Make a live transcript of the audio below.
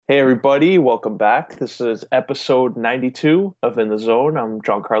Hey everybody, welcome back. This is episode 92 of In the Zone. I'm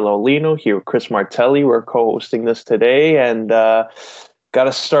Giancarlo Lino here with Chris Martelli. We're co-hosting this today and got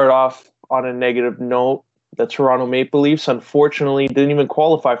to start off on a negative note. The Toronto Maple Leafs unfortunately didn't even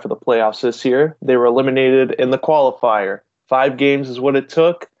qualify for the playoffs this year. They were eliminated in the qualifier. 5 games is what it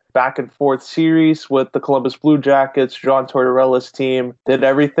took. Back and forth series with the Columbus Blue Jackets. John Tortorella's team did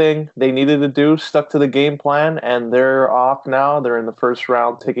everything they needed to do, stuck to the game plan, and they're off now. They're in the first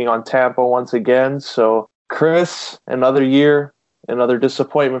round taking on Tampa once again. So, Chris, another year, another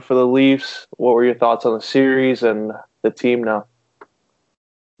disappointment for the Leafs. What were your thoughts on the series and the team now?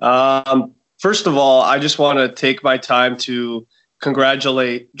 First of all, I just want to take my time to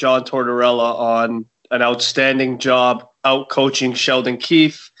congratulate John Tortorella on an outstanding job out coaching Sheldon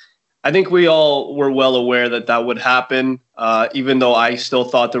Keefe. I think we all were well aware that that would happen, even though I still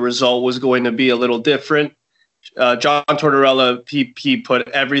thought the result was going to be a little different. John Tortorella, he put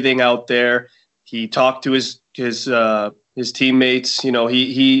everything out there. He talked to his teammates,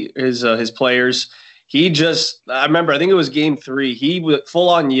 his players. I remember, I think it was game 3. He full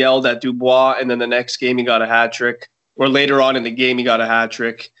on yelled at Dubois, and then the next game he got a hat trick, or later on in the game he got a hat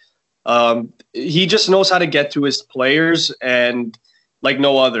trick. He just knows how to get to his players and like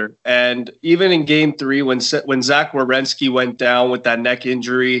no other. And even in game 3, when Zach Werenski went down with that neck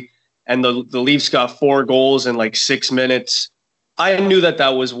injury and the Leafs got 4 goals in like 6 minutes, I knew that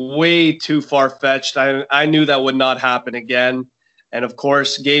was way too far-fetched. I knew that would not happen again. And of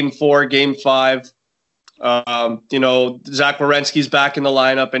course, game 4, game 5, Zach Werenski's back in the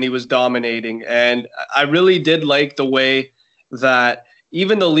lineup and he was dominating. And I really did like the way that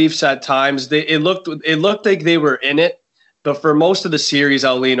even the Leafs at times, it looked like they were in it. But for most of the series,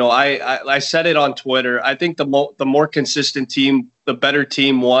 Aulino, I said it on Twitter. I think the more consistent team, the better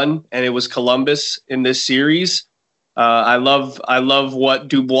team won, and it was Columbus in this series. I love what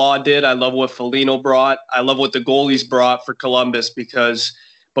Dubois did. I love what Foligno brought. I love what the goalies brought for Columbus because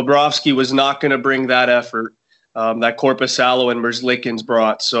Bobrovsky was not going to bring that effort that Korpisalo and Merzlikins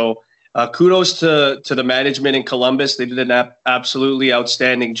brought. So kudos to the management in Columbus. They did an absolutely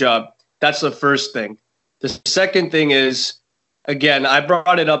outstanding job. That's the first thing. The second thing is, again, I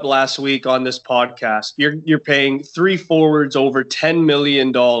brought it up last week on this podcast. You're paying 3 forwards over $10 million.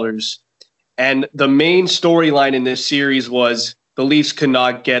 And the main storyline in this series was the Leafs could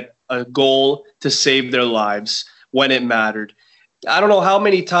not get a goal to save their lives when it mattered. I don't know how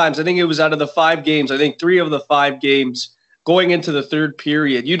many times. I think it was out of the 5 games. I think 3 of the 5 games going into the third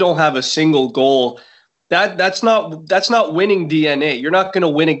period, you don't have a single goal. That's not winning DNA. You're not going to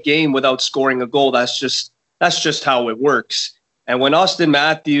win a game without scoring a goal. That's just how it works. And when Austin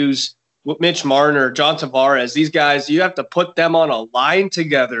Matthews, Mitch Marner, John Tavares, these guys, you have to put them on a line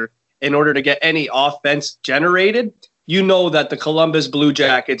together in order to get any offense generated. You know that the Columbus Blue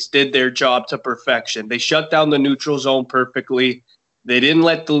Jackets did their job to perfection. They shut down the neutral zone perfectly. They didn't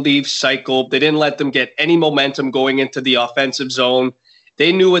let the Leafs cycle. They didn't let them get any momentum going into the offensive zone.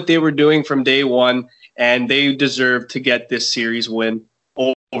 They knew what they were doing from day one. And they deserve to get this series win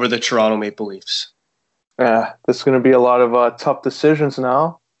over the Toronto Maple Leafs. Yeah, there's going to be a lot of tough decisions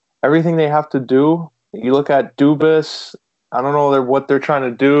now. Everything they have to do. You look at Dubas. I don't know what they're trying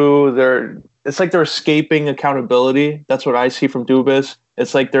to do. It's like they're escaping accountability. That's what I see from Dubas.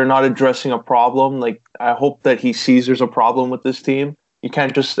 It's like they're not addressing a problem. Like I hope that he sees there's a problem with this team. You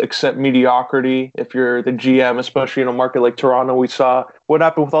can't just accept mediocrity if you're the GM, especially in a market like Toronto. We saw what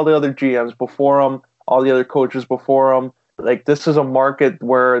happened with all the other GMs before them. All the other coaches before them. Like, this is a market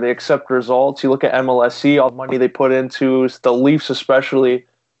where they accept results. You look at MLSE, all the money they put into the Leafs, especially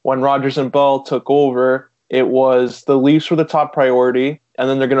when Rodgers and Bell took over, it was the Leafs were the top priority, and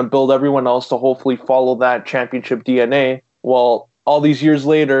then they're going to build everyone else to hopefully follow that championship DNA. Well, all these years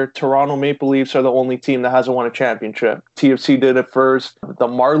later, Toronto Maple Leafs are the only team that hasn't won a championship. TFC did it first. The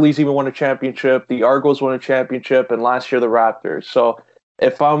Marlies even won a championship. The Argos won a championship, and last year the Raptors. So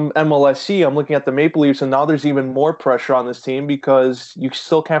if I'm MLSE, I'm looking at the Maple Leafs, and now there's even more pressure on this team because you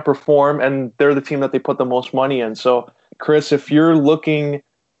still can't perform, and they're the team that they put the most money in. So, Chris, if you're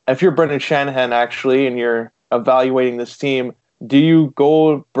Brendan Shanahan, actually, and you're evaluating this team, do you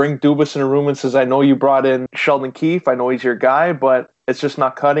go bring Dubas in a room and says, I know you brought in Sheldon Keefe, I know he's your guy, but it's just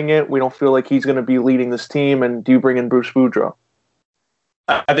not cutting it. We don't feel like he's going to be leading this team, and do you bring in Bruce Boudreau?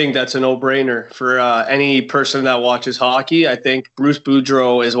 I think that's a no-brainer for any person that watches hockey. I think Bruce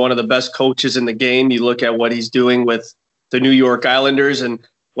Boudreau is one of the best coaches in the game. You look at what he's doing with the New York Islanders, and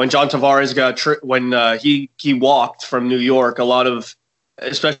when John Tavares he walked from New York, a lot of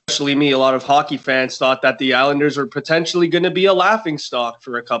hockey fans thought that the Islanders were potentially going to be a laughingstock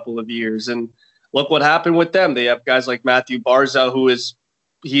for a couple of years. And look what happened with them. They have guys like Matthew Barzal, who is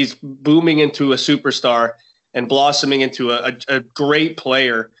he's booming into a superstar and blossoming into a great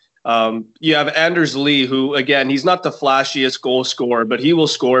player. You have Anders Lee, who, again, he's not the flashiest goal scorer, but he will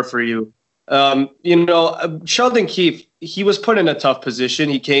score for you. Sheldon Keefe, he was put in a tough position.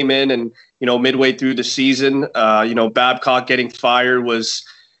 He came in and, midway through the season, Babcock getting fired was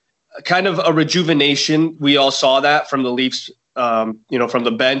kind of a rejuvenation. We all saw that from the Leafs, from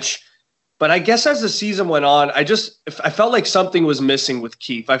the bench. But I guess as the season went on, I felt like something was missing with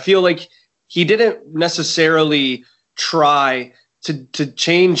Keefe. I feel like he didn't necessarily try to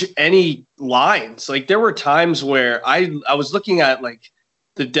change any lines. Like, there were times where I was looking at like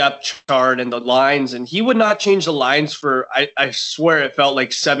the depth chart and the lines, and he would not change the lines for, I swear it felt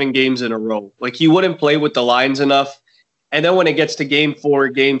like 7 games in a row. Like, he wouldn't play with the lines enough. And then when it gets to game 4,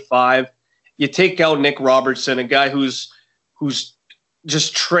 game 5, you take out Nick Robertson, a guy who's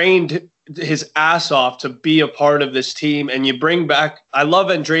just trained his ass off to be a part of this team, and you bring back, I love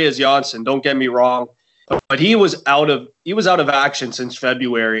Andreas Janssen, don't get me wrong, but he was out of action since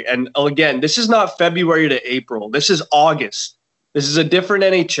February. And again, this is not February to April. This is August. This is a different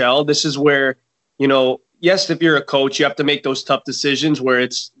NHL. This is where, yes, if you're a coach, you have to make those tough decisions where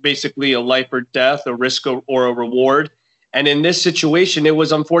it's basically a life or death, a risk or a reward. And in this situation, it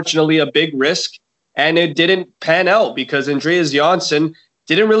was unfortunately a big risk, and it didn't pan out because Andreas Janssen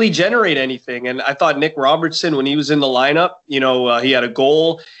didn't really generate anything. And I thought Nick Robertson, when he was in the lineup, he had a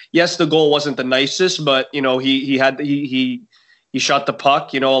goal. Yes, the goal wasn't the nicest, but he shot the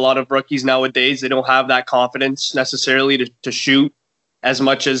puck. A lot of rookies nowadays, they don't have that confidence necessarily to shoot as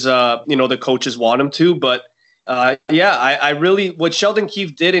much as the coaches want them to. But I really, what Sheldon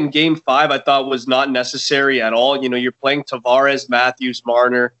Keefe did in Game 5, I thought was not necessary at all. You're playing Tavares, Matthews,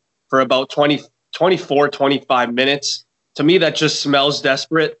 Marner for about 24, 25 minutes. To me, that just smells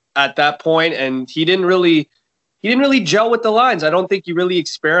desperate at that point. And he didn't really gel with the lines. I don't think he really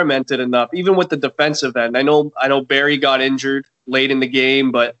experimented enough, even with the defensive end. I know Barry got injured late in the game,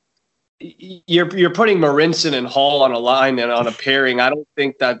 but you're putting Marincin and Hall on a line and on a pairing. I don't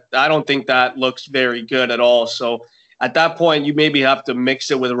think that looks very good at all. So at that point, you maybe have to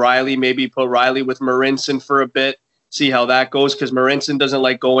mix it with Riley, maybe put Riley with Marincin for a bit, see how that goes, because Marincin doesn't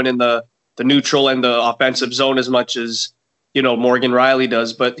like going in the neutral and the offensive zone as much as Morgan Riley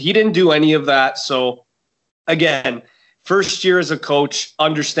does. But he didn't do any of that. So again, first year as a coach,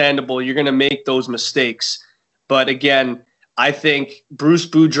 understandable. You're going to make those mistakes. But again, I think Bruce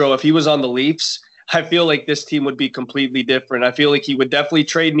Boudreau, if he was on the Leafs, I feel like this team would be completely different. I feel like he would definitely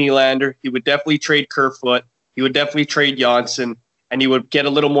trade Nylander. He would definitely trade Kerfoot. He would definitely trade Janssen. And he would get a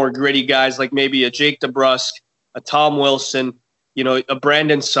little more gritty guys like maybe a Jake DeBrusk, a Tom Wilson, a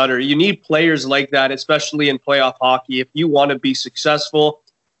Brandon Sutter. You need players like that, especially in playoff hockey, if you want to be successful.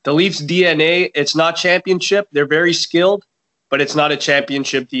 The Leafs DNA, it's not championship. They're very skilled, but it's not a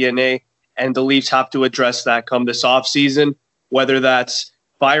championship DNA. And the Leafs have to address that come this offseason, whether that's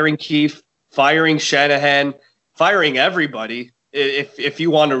firing Keefe, firing Shanahan, firing everybody. If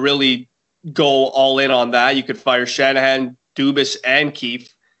you want to really go all in on that, you could fire Shanahan, Dubas, and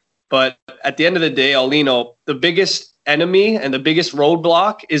Keefe. But at the end of the day, Alino, the biggest enemy and the biggest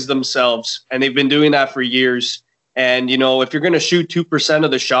roadblock is themselves. And they've been doing that for years. And, if you're going to shoot 2%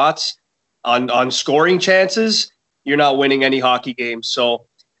 of the shots on scoring chances, you're not winning any hockey games. So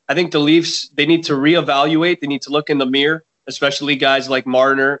I think the Leafs, they need to reevaluate. They need to look in the mirror, especially guys like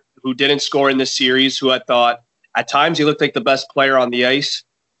Marner, who didn't score in this series, who I thought at times he looked like the best player on the ice.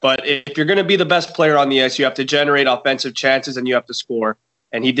 But if you're going to be the best player on the ice, you have to generate offensive chances and you have to score.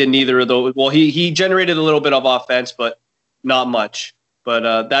 And he did neither of those. Well, he generated a little bit of offense, but not much.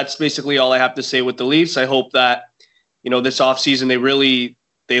 But that's basically all I have to say with the Leafs. I hope that, this offseason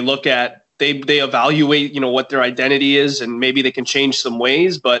they evaluate, what their identity is, and maybe they can change some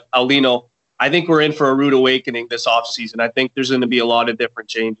ways. But Alino, I think we're in for a rude awakening this offseason. I think there's going to be a lot of different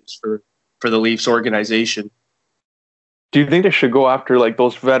changes for the Leafs organization. Do you think they should go after like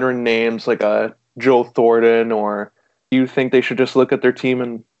those veteran names like Joe Thornton, or do you think they should just look at their team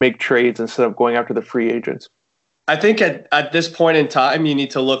and make trades instead of going after the free agents? I think at this point in time, you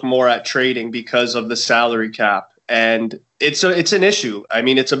need to look more at trading because of the salary cap. And it's an issue. I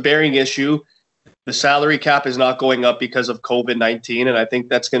mean, it's a bearing issue. The salary cap is not going up because of COVID-19, and I think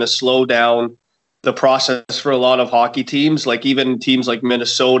that's going to slow down the process for a lot of hockey teams, like even teams like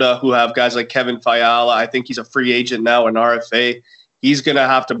Minnesota, who have guys like Kevin Fiala. I think he's a free agent now, an RFA. He's going to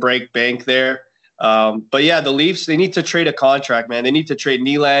have to break bank there. But yeah, the Leafs, they need to trade a contract, man. They need to trade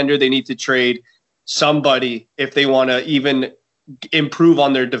Nylander. They need to trade somebody if they want to even improve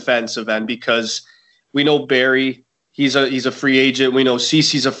on their defensive end, because we know Barry, he's a free agent. We know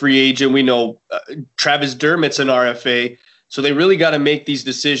Cece's a free agent. We know Travis Dermott's an RFA. So they really got to make these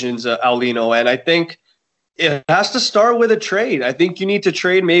decisions, Alino. And I think it has to start with a trade. I think you need to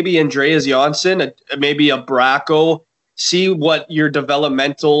trade maybe Andreas Janssen, maybe a Bracco, see what your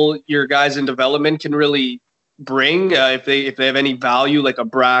guys in development can really bring. If they have any value, like a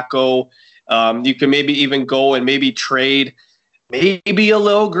Bracco, you can maybe even go and maybe trade maybe a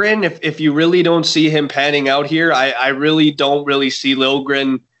Liljegren if you really don't see him panning out here. I really don't really see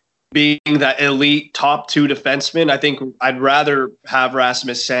Liljegren being that elite top 2 defenseman. I think I'd rather have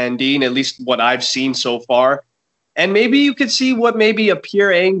Rasmus Sandin, at least what I've seen so far. And maybe you could see what maybe a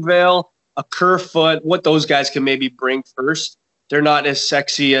Pierre Engvall, a Kerfoot, what those guys can maybe bring first. They're not as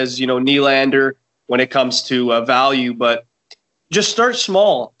sexy as, Nylander when it comes to value, but just start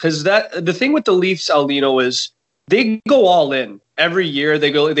small. Because the thing with the Leafs, Alino, is they go all in every year.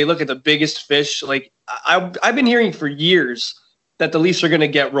 They look at the biggest fish. Like I've been hearing for years that the Leafs are going to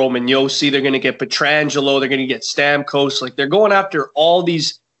get Roman Josi, they're going to get Pietrangelo, they're going to get Stamkos. Like they're going after all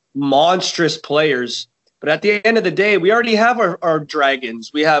these monstrous players. But at the end of the day, we already have our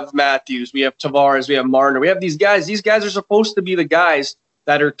Dragons. We have Matthews, we have Tavares, we have Marner. We have these guys. These guys are supposed to be the guys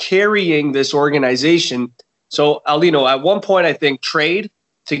that are carrying this organization. So, Alino, at one point, I think trade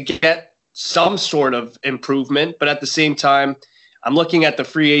to get some sort of improvement. But at the same time, I'm looking at the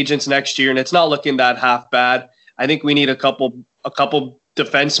free agents next year, and it's not looking that half bad. I think we need a couple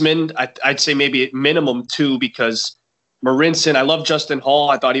defensemen. I'd say maybe at minimum 2, because Marinson, I love Justin Hall.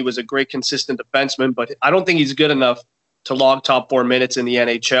 I thought he was a great, consistent defenseman, but I don't think he's good enough to log top 4 minutes in the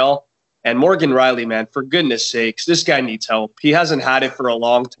NHL. And Morgan Riley, man, for goodness sakes, this guy needs help. He hasn't had it for a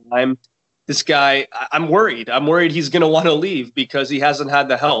long time. This guy, I'm worried. I'm worried he's going to want to leave because he hasn't had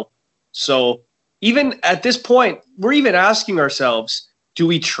the help. So even at this point, we're even asking ourselves, do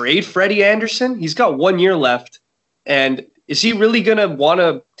we trade Freddie Anderson? He's got 1 year left. And is he really going to want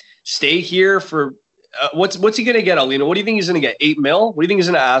to stay here for what's he going to get, Alina? What do you think he's going to get? $8 million? What do you think he's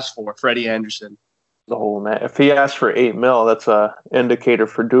going to ask for, Freddie Anderson? Man. If he asks for $8 million, that's a indicator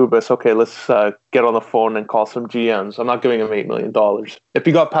for Dubas. Okay, let's get on the phone and call some GMs. I'm not giving him $8 million. If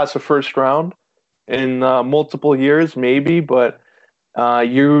he got past the first round in multiple years, maybe, but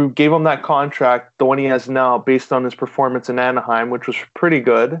you gave him that contract, the one he has now, based on his performance in Anaheim, which was pretty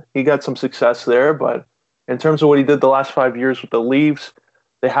good. He got some success there, but in terms of what he did the last 5 years with the Leafs,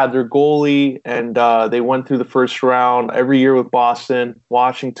 they had their goalie, and they went through the first round every year with Boston.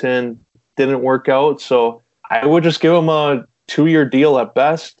 Washington didn't work out, so I would just give him a 2-year deal at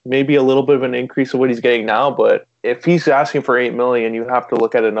best, maybe a little bit of an increase of what he's getting now. But if he's asking for $8 million, you have to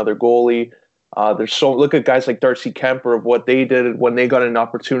look at another goalie. Look at guys like Darcy Kemper of what they did when they got an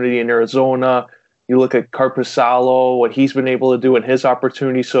opportunity in Arizona. You look at Carpusalo, what he's been able to do in his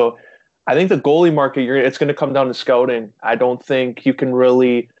opportunity. So I think the goalie market, it's going to come down to scouting. I don't think you can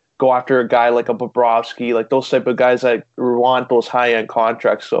really go after a guy like a Bobrovsky, like those type of guys that want those high-end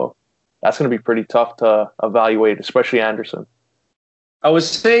contracts. So that's going to be pretty tough to evaluate, especially Anderson. I was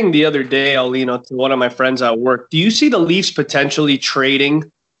saying the other day, Alina, to one of my friends at work, do you see the Leafs potentially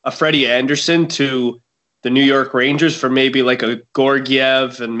trading a Freddie Anderson to the New York Rangers for maybe like a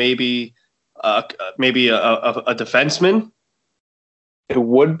Georgiev and maybe a defenseman? It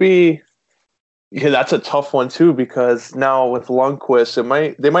would be. Yeah, that's a tough one too, because now with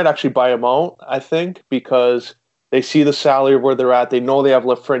Lundqvist, they might actually buy him out, I think, because they see the salary of where they're at. They know they have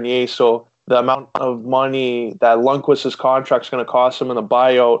Lafreniere, so the amount of money that Lundqvist's contract is going to cost them in the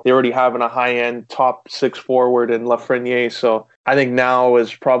buyout, they already have in a high-end top 6 forward in Lafreniere. So I think now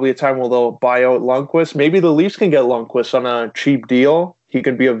is probably a time where they'll buy out Lundqvist. Maybe the Leafs can get Lundqvist on a cheap deal. He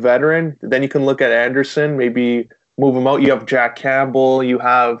could be a veteran. Then you can look at Anderson, maybe move him out. You have Jack Campbell. You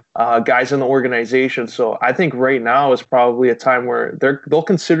have guys in the organization. So I think right now is probably a time where they'll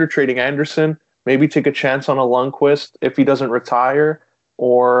consider trading Anderson, maybe take a chance on a Lundqvist if he doesn't retire,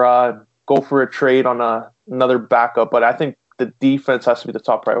 or go for a trade on another backup. But I think the defense has to be the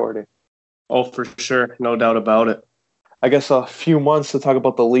top priority. Oh, for sure. No doubt about it. I guess a few months to talk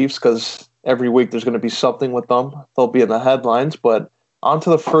about the Leafs, because every week there's going to be something with them. They'll be in the headlines. But on to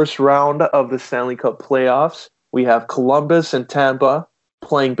the first round of the Stanley Cup playoffs. We have Columbus and Tampa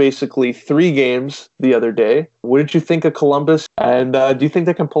playing basically 3 games the other day. What did you think of Columbus? And do you think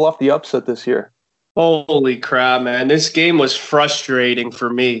they can pull off the upset this year? Holy crap, man. This game was frustrating for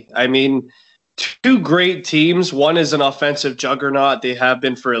me. I mean, 2 great teams. One is an offensive juggernaut. They have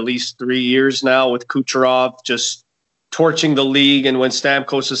been for at least 3 years now, with Kucherov just torching the league. And when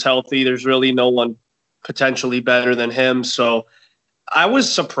Stamkos is healthy, there's really no one potentially better than him. So I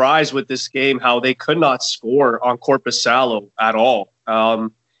was surprised with this game how they could not score on Korpisalo at all.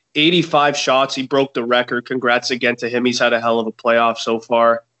 85 shots. He broke the record. Congrats again to him. He's had a hell of a playoff so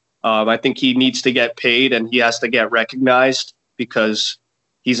far. I think he needs to get paid and he has to get recognized because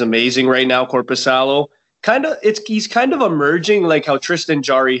he's amazing right now, Korpisalo. He's kind of emerging like how Tristan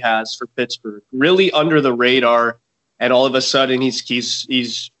Jarry has for Pittsburgh, really under the radar, and all of a sudden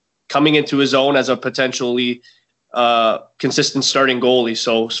he's coming into his own as a potentially consistent starting goalie.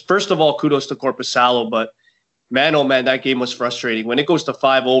 So first of all, kudos to Korpisalo, but man, oh man, that game was frustrating. When it goes to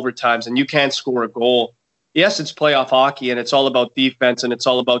 5 overtimes and you can't score a goal, yes, it's playoff hockey and it's all about defense and it's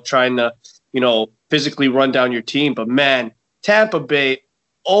all about trying to, physically run down your team. But man, Tampa Bay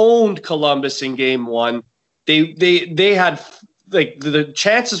owned Columbus in game 1. They had the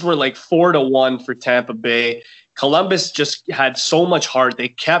chances were 4-1 for Tampa Bay. Columbus just had so much heart. They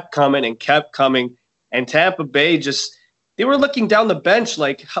kept coming and kept coming. And Tampa Bay they were looking down the bench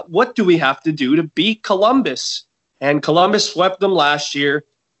like, what do we have to do to beat Columbus? And Columbus swept them last year.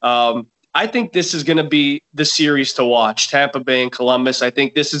 I think this is going to be the series to watch, Tampa Bay and Columbus. I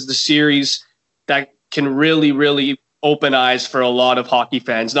think this is the series that can really, really open eyes for a lot of hockey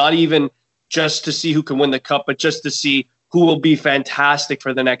fans, not even just to see who can win the cup, but just to see who will be fantastic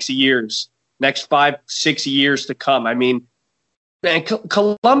for the next 5-6 years to come. I mean, man,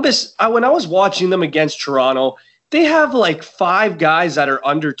 Columbus, when I was watching them against Toronto, they have 5 guys that are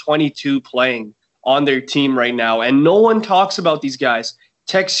under 22 playing on their team right now, and no one talks about these guys.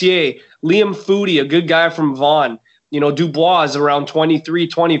 Texier, Liam Foudy, a good guy from Vaughan, Dubois is around 23,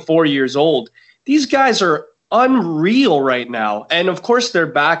 24 years old. These guys are unreal right now. And of course, their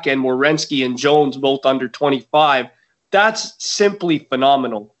back end, Werenski and Jones, both under 25. That's simply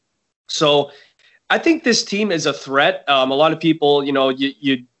phenomenal. So I think this team is a threat. A lot of people,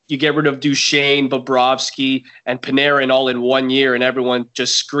 you get rid of Duchesne, Bobrovsky, and Panarin all in 1 year, and everyone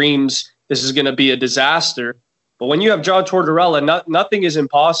just screams this is going to be a disaster. But when you have John Tortorella, nothing is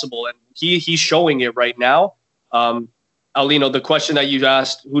impossible, and he's showing it right now. Alino, the question that you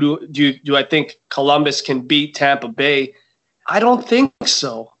asked, who do I think Columbus can beat Tampa Bay? I don't think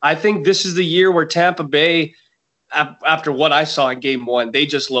so. I think this is the year where Tampa Bay, after what I saw in game 1, they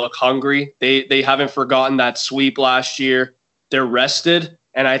just look hungry. They haven't forgotten that sweep last year. They're rested,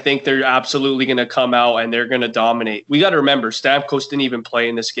 and I think they're absolutely going to come out and they're going to dominate. We got to remember, Stamkos didn't even play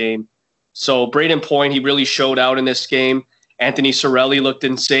in this game. So Braden Point, he really showed out in this game. Anthony Cirelli looked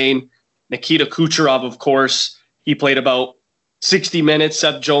insane. Nikita Kucherov, of course, he played about 60 minutes.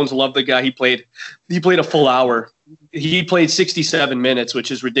 Seth Jones loved the guy. He played a full hour. He played 67 minutes,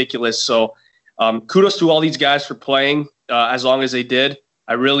 which is ridiculous. So kudos to all these guys for playing as long as they did.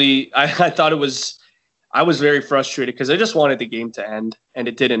 I thought I was very frustrated because I just wanted the game to end, and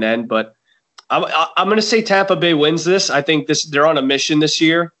it didn't end. But I'm going to say Tampa Bay wins this. I think they're on a mission this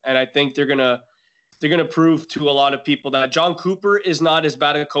year, and I think they're going to prove to a lot of people that John Cooper is not as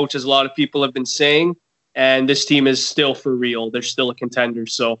bad a coach as a lot of people have been saying, and this team is still for real. They're still a contender.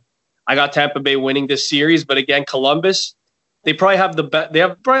 So I got Tampa Bay winning this series, but again, Columbus, they probably have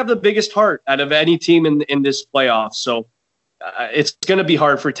the biggest heart out of any team in this playoff. So it's going to be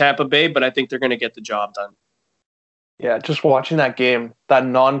hard for Tampa Bay, but I think they're going to get the job done. Yeah, just watching that game, that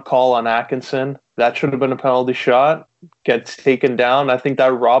non-call on Atkinson, that should have been a penalty shot, gets taken down. I think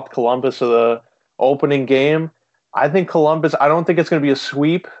that robbed Columbus of the opening game. I think Columbus, I don't think it's going to be a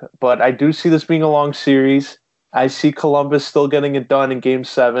sweep, but I do see this being a long series. I see Columbus still getting it done in Game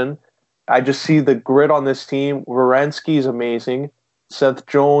 7. I just see the grit on this team. Werenski is amazing. Seth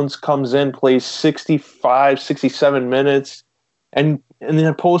Jones comes in, plays 65, 67 minutes, and in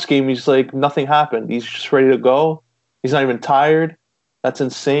the post-game, he's like, nothing happened. He's just ready to go. He's not even tired. That's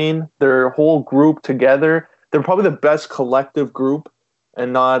insane. Their whole group together, they're probably the best collective group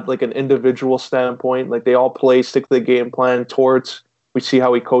and not like an individual standpoint. Like they all play, stick to the game plan. Torts, we see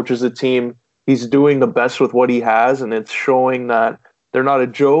how he coaches the team. He's doing the best with what he has, and it's showing that they're not a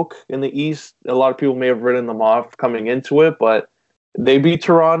joke in the East. A lot of people may have written them off coming into it, but they beat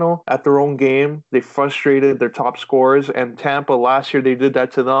Toronto at their own game. They frustrated their top scorers. And Tampa, last year, they did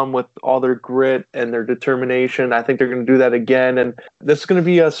that to them with all their grit and their determination. I think they're going to do that again. And this is going to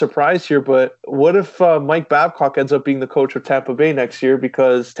be a surprise here. But what if Mike Babcock ends up being the coach of Tampa Bay next year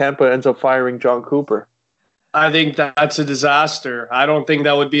because Tampa ends up firing John Cooper? I think that's a disaster. I don't think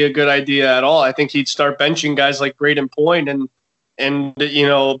that would be a good idea at all. I think he'd start benching guys like Braden Point and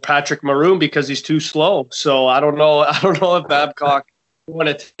Patrick Maroon because he's too slow. So I don't know if Babcock going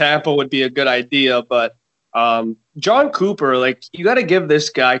to Tampa would be a good idea. But John Cooper, you got to give this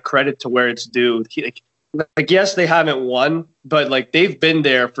guy credit to where it's due. Yes, they haven't won, but they've been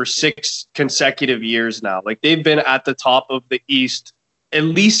there for 6 consecutive years now. They've been at the top of the East at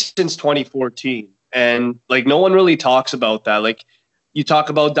least since 2014, and no one really talks about that. You talk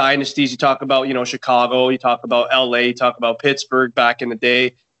about dynasties, you talk about, Chicago, you talk about LA, you talk about Pittsburgh back in the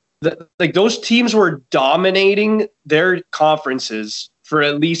day. like those teams were dominating their conferences for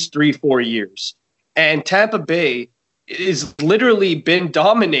at least 3-4 years. And Tampa Bay is literally been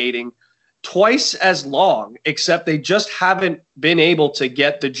dominating twice as long, except they just haven't been able to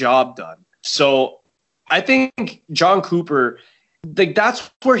get the job done. So I think John Cooper, like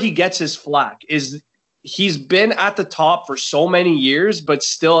that's where he gets his flack, is he's been at the top for so many years, but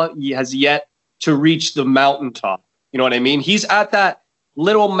still he has yet to reach the mountaintop. You know what I mean? He's at that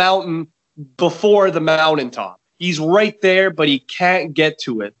little mountain before the mountaintop. He's right there, but he can't get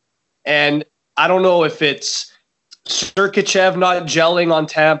to it. And I don't know if it's Sergachev not gelling on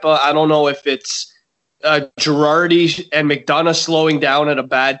Tampa. I don't know if it's Girardi and McDonough slowing down at a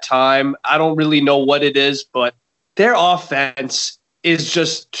bad time. I don't really know what it is, but their offense is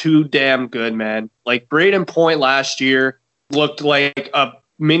just too damn good, man. Like Braden Point last year looked like a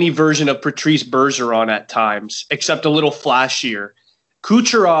mini version of Patrice Bergeron at times, except a little flashier.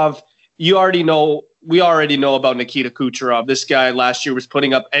 Kucherov, we already know about Nikita Kucherov. This guy last year was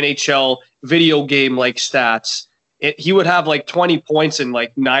putting up NHL video game-like stats. He would have like 20 points in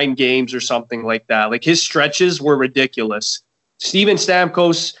like 9 games or something like that. Like his stretches were ridiculous. Steven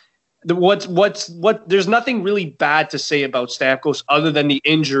Stamkos, there's nothing really bad to say about Stamkos other than the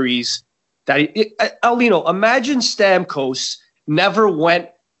injuries that Alino, imagine Stamkos never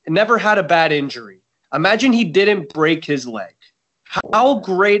had a bad injury. Imagine he didn't break his leg. How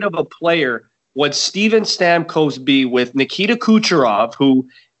great of a player would Steven Stamkos be with Nikita Kucherov, who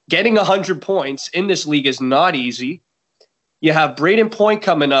getting 100 points in this league is not easy. You have Braden Point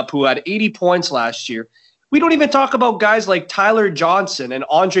coming up, who had 80 points last year. We don't even talk about guys like Tyler Johnson and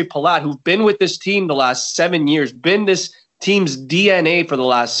Andre Palat, who've been with this team the last 7 years, been this team's DNA for the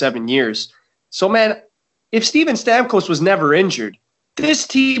last 7 years. So, man, if Steven Stamkos was never injured, this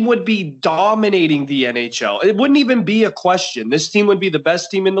team would be dominating the NHL. It wouldn't even be a question. This team would be the best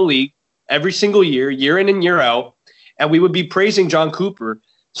team in the league every single year, year in and year out, and we would be praising John Cooper.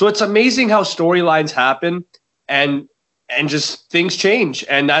 So it's amazing how storylines happen and just things change,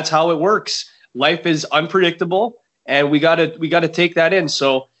 and that's how it works. Life is unpredictable, and we gotta take that in.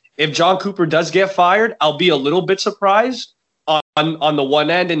 So if John Cooper does get fired, I'll be a little bit surprised on the one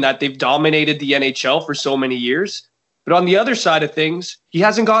end in that they've dominated the NHL for so many years. But on the other side of things, he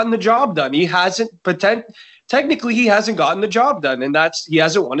hasn't gotten the job done. He hasn't technically he hasn't gotten the job done, and he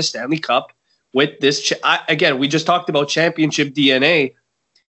hasn't won a Stanley Cup with this. Again, we just talked about championship DNA.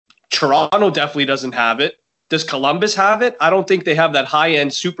 Toronto definitely doesn't have it. Does Columbus have it? I don't think they have that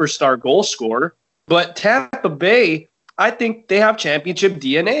high-end superstar goal scorer. But Tampa Bay, I think they have championship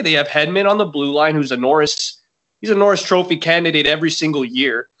DNA. They have Hedman on the blue line, who's a Norris Trophy candidate every single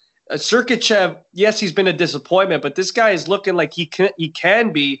year. Sergachev, yes, he's been a disappointment, but this guy is looking like he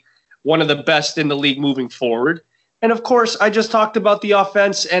can be one of the best in the league moving forward. And of course, I just talked about the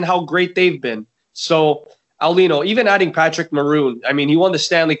offense and how great they've been. So, Alino, even adding Patrick Maroon, I mean, he won the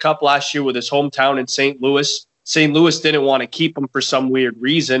Stanley Cup last year with his hometown in St. Louis. St. Louis didn't want to keep him for some weird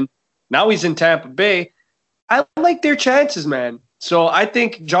reason. Now he's in Tampa Bay. I like their chances, man. So I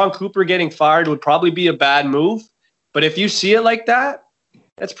think John Cooper getting fired would probably be a bad move. But if you see it like that,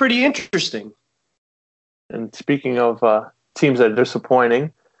 that's pretty interesting. And speaking of teams that are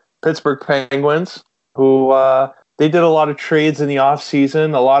disappointing, Pittsburgh Penguins, who they did a lot of trades in the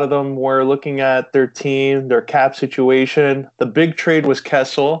offseason. A lot of them were looking at their team, their cap situation. The big trade was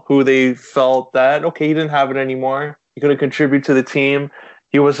Kessel, who they felt that, okay, he didn't have it anymore. He couldn't contribute to the team.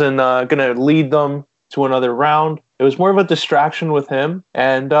 He wasn't going to lead them to another round. It was more of a distraction with him.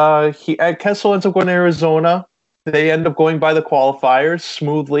 And Kessel ends up going to Arizona. They end up going by the qualifiers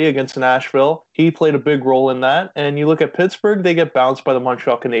smoothly against Nashville. He played a big role in that. And you look at Pittsburgh, they get bounced by the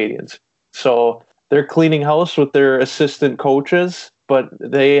Montreal Canadiens. So they're cleaning house with their assistant coaches, but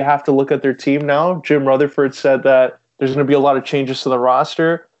they have to look at their team now. Jim Rutherford said that there's going to be a lot of changes to the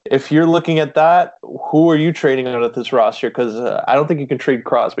roster. If you're looking at that, who are you trading out of this roster? Because I don't think you can trade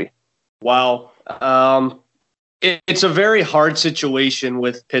Crosby. Wow. It's a very hard situation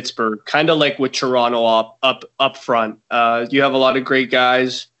with Pittsburgh, kind of like with Toronto up front. You have a lot of great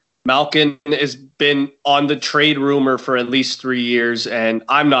guys. Malkin has been on the trade rumor for at least 3 years, and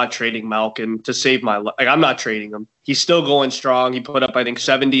I'm not trading Malkin to save my life. Like, I'm not trading him. He's still going strong. He put up, I think,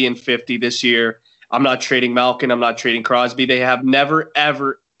 70 and 50 this year. I'm not trading Malkin. I'm not trading Crosby. They have never,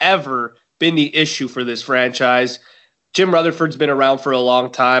 ever, ever been the issue for this franchise. Jim Rutherford's been around for a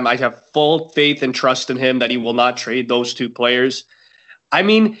long time. I have full faith and trust in him that he will not trade those two players. I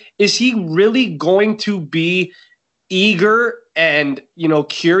mean, is he really going to be eager and,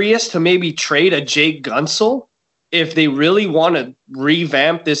 curious to maybe trade a Jake Gunsel if they really want to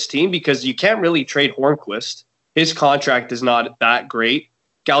revamp this team? Because you can't really trade Hornquist. His contract is not that great.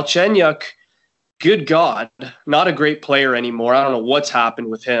 Galchenyuk, good God, not a great player anymore. I don't know what's happened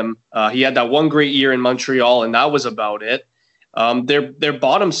with him. He had that one great year in Montreal, and that was about it. Their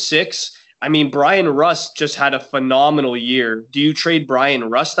bottom six, I mean, Brian Rust just had a phenomenal year. Do you trade Brian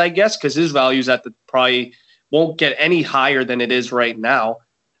Rust, I guess? Because his value's at the probably won't get any higher than it is right now.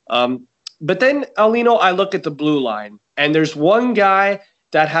 But then, Alino, I look at the blue line, and there's one guy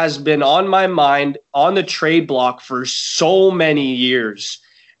that has been on my mind on the trade block for so many years.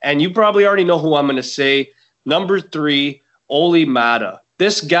 And you probably already know who I'm going to say. Number 3, Olli Mata.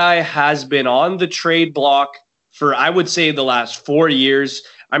 This guy has been on the trade block for, I would say, the last 4 years.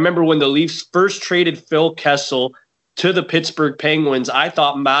 I remember when the Leafs first traded Phil Kessel to the Pittsburgh Penguins, I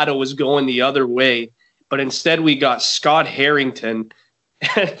thought Mata was going the other way. But instead we got Scott Harrington.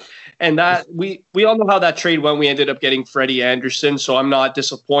 And that we all know how that trade went. We ended up getting Freddie Anderson, so I'm not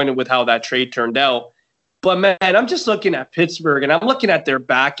disappointed with how that trade turned out. But, man, I'm just looking at Pittsburgh, and I'm looking at their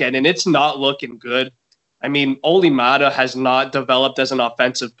back end, and it's not looking good. I mean, Olli Mata has not developed as an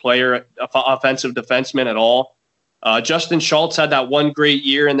offensive player, offensive defenseman at all. Justin Schultz had that one great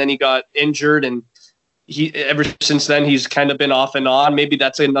year, and then he got injured, and ever since then he's kind of been off and on. Maybe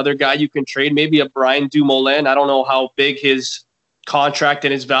that's another guy you can trade, maybe a Brian Dumoulin. I don't know how big his contract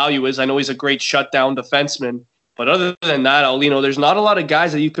and his value is. I know he's a great shutdown defenseman. But other than that, Alino, there's not a lot of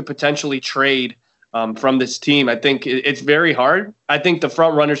guys that you could potentially trade from this team. I think it's very hard. I think the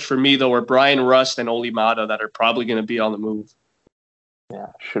front runners for me, though, are Brian Rust and Olli Mata that are probably going to be on the move. Yeah,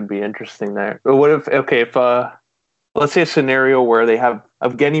 should be interesting there. But what if let's say a scenario where they have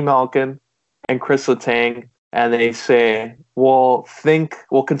Evgeny Malkin and Chris Letang, and they say, we'll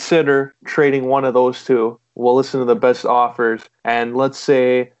consider trading one of those two. We'll listen to the best offers. And let's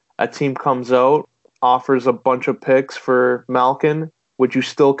say a team comes out, offers a bunch of picks for Malkin. Would you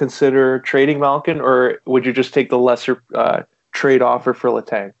still consider trading Malkin, or would you just take the lesser trade offer for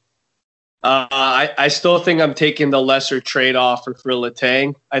Letang? I still think I'm taking the lesser trade offer for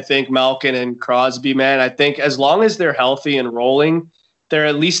Letang. I think Malkin and Crosby, man, I think as long as they're healthy and rolling, they're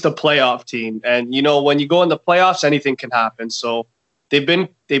at least a playoff team. And, you know, when you go in the playoffs, anything can happen. So they've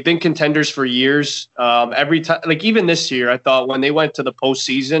been contenders for years. Every time, like even this year, I thought when they went to the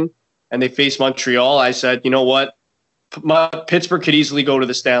postseason and they faced Montreal, I said, you know what? Pittsburgh could easily go to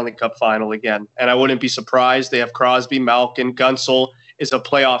the Stanley Cup final again. And I wouldn't be surprised. They have Crosby, Malkin, Gunsel is a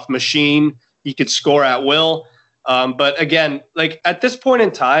playoff machine. He could score at will. But again, like at this point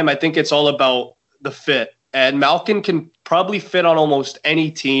in time, I think it's all about the fit. And Malkin can probably fit on almost any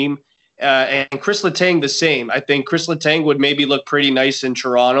team. And Chris Letang the same. I think Chris Letang would maybe look pretty nice in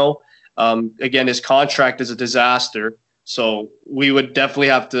Toronto. Again, his contract is a disaster. So we would definitely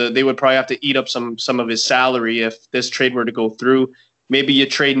they would probably have to eat up some of his salary if this trade were to go through. Maybe you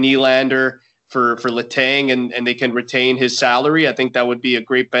trade Nylander for Letang and they can retain his salary. I think that would be a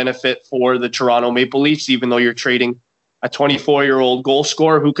great benefit for the Toronto Maple Leafs, even though you're trading a 24-year-old goal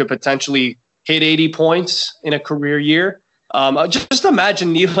scorer who could potentially hit 80 points in a career year. Just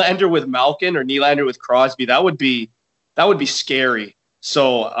imagine Nylander with Malkin or Nylander with Crosby. That would be scary.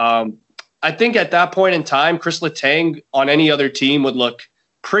 So I think at that point in time, Chris Letang on any other team would look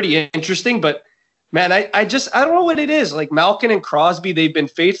pretty interesting. But, man, I don't know what it is. Like Malkin and Crosby, they've been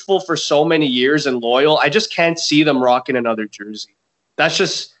faithful for so many years and loyal. I just can't see them rocking another jersey. That's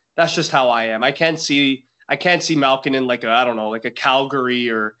just how I am. I can't see Malkin in like a Calgary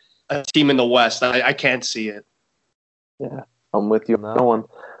or a team in the West. I can't see it. Yeah, I'm with you on that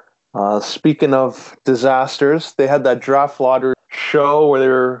one. Speaking of disasters, they had that draft lottery show where they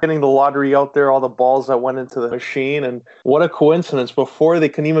were getting the lottery out there, all the balls that went into the machine. And what a coincidence. Before they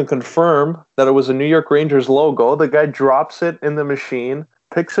can even confirm that it was a New York Rangers logo, the guy drops it in the machine,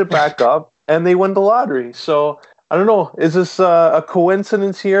 picks it back up, and they win the lottery. So I don't know. Is this a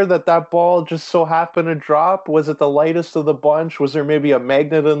coincidence here that ball just so happened to drop? Was it the lightest of the bunch? Was there maybe a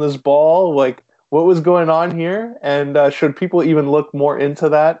magnet in this ball? Like, what was going on here? And should people even look more into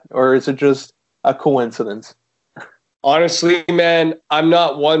that? Or is it just a coincidence? Honestly, man, I'm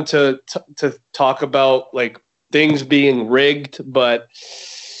not one to talk about like things being rigged, but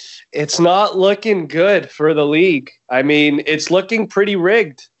it's not looking good for the league. I mean, it's looking pretty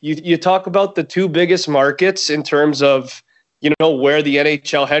rigged. You talk about the two biggest markets in terms of, you know, where the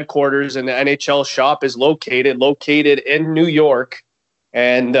NHL headquarters and the NHL shop is located in New York.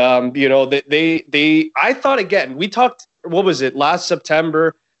 And, you know, I thought, again, we talked, what was it, last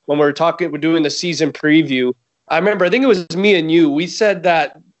September when we're doing the season preview. I remember, I think it was me and you, we said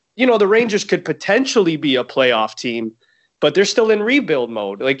that, you know, the Rangers could potentially be a playoff team, but they're still in rebuild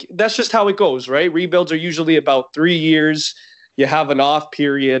mode. Like, that's just how it goes, right? Rebuilds are usually about 3 years. You have an off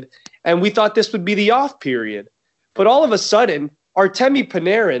period. And we thought this would be the off period. But all of a sudden, Artemi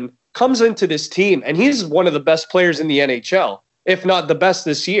Panarin comes into this team, and he's one of the best players in the NHL, if not the best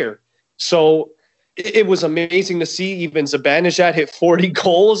this year. So it was amazing to see even Zibanejad hit 40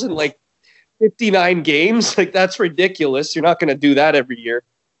 goals in like 59 games. Like, that's ridiculous. You're not going to do that every year.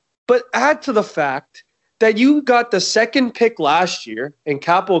 But add to the fact that you got the second pick last year in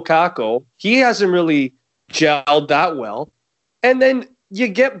Capo Caco. He hasn't really gelled that well. And then you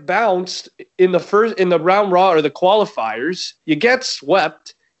get bounced in the round raw or the qualifiers. You get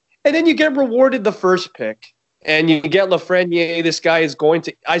swept. And then you get rewarded the first pick. And you get Lafreniere. This guy is going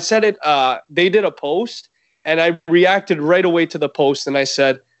to – I said it they did a post, and I reacted right away to the post, and I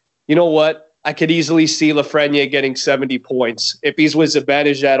said, you know what? I could easily see Lafreniere getting 70 points. If he's with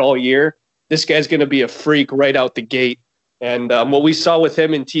Zibanejad all year, this guy's going to be a freak right out the gate. And what we saw with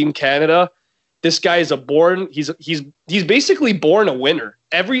him in Team Canada, this guy is he's basically born a winner.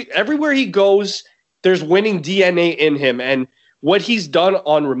 Everywhere he goes, there's winning DNA in him. And what he's done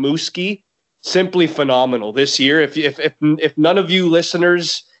on Rimouski, simply phenomenal this year. If none of you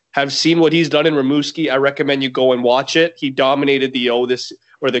listeners have seen what he's done in Rimouski, I recommend you go and watch it. He dominated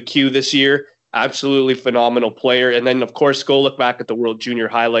the Q this year. Absolutely phenomenal player. And then, of course, go look back at the World Junior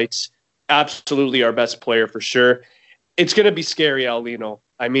highlights. Absolutely our best player for sure. It's going to be scary, Alino.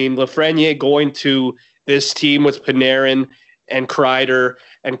 I mean, Lafreniere going to this team with Panarin and Kreider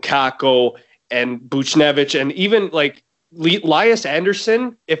and Kako and Buchnevich and even like Elias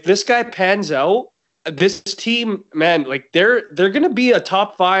Anderson. If this guy pans out, this team, man, like they're going to be a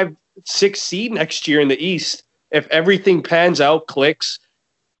top 5-6 seed next year in the East if everything pans out, clicks.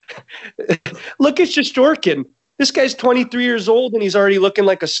 Look at Shesterkin. This guy's 23 years old and he's already looking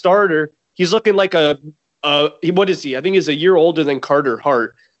like a starter. He's looking like what is he? I think he's a year older than Carter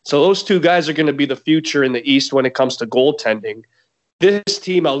Hart. So those two guys are going to be the future in the East when it comes to goaltending. This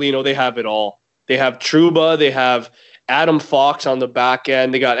team, Alino, they have it all. They have Trouba. They have Adam Fox on the back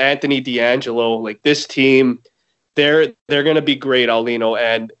end. They got Anthony DeAngelo. Like, this team, they're going to be great, Alino.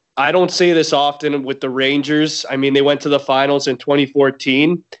 And I don't say this often with the Rangers. I mean, they went to the finals in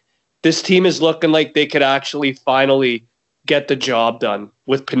 2014. This team is looking like they could actually finally get the job done.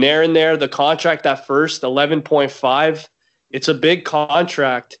 With Panarin there, the contract at first, 11.5, it's a big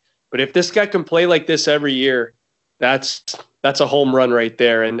contract. But if this guy can play like this every year, that's a home run right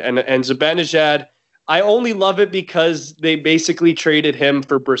there. And Zibanejad, I only love it because they basically traded him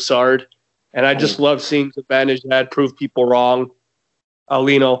for Brassard. And I just love seeing Zibanejad prove people wrong.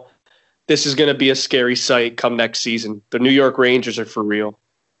 Alino, this is going to be a scary sight come next season. The New York Rangers are for real.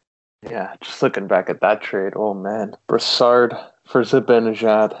 Yeah, just looking back at that trade, oh man. Brassard for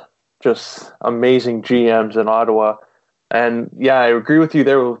Zibanejad, just amazing GMs in Ottawa. And yeah, I agree with you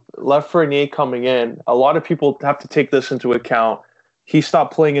there with Lafreniere coming in. A lot of people have to take this into account. He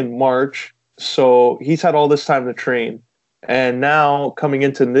stopped playing in March, so he's had all this time to train. And now coming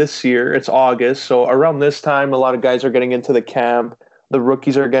into this year, it's August. So around this time, a lot of guys are getting into the camp. The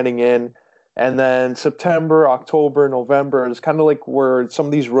rookies are getting in. And then September, October, November is kind of like where some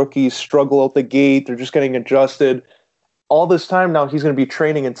of these rookies struggle out the gate. They're just getting adjusted. All this time now, he's going to be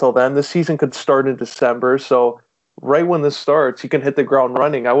training until then. The season could start in December. So right when this starts, he can hit the ground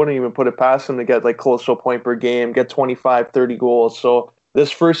running. I wouldn't even put it past him to get like close to a point per game, get 25, 30 goals. So this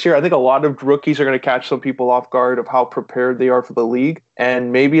first year, I think a lot of rookies are going to catch some people off guard of how prepared they are for the league.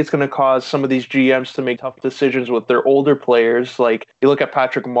 And maybe it's going to cause some of these GMs to make tough decisions with their older players. Like, you look at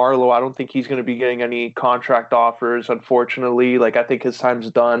Patrick Marleau, I don't think he's going to be getting any contract offers, unfortunately. Like, I think his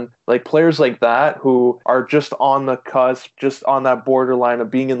time's done. Like, players like that who are just on the cusp, just on that borderline of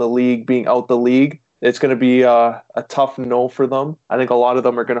being in the league, being out the league, it's going to be a tough no for them. I think a lot of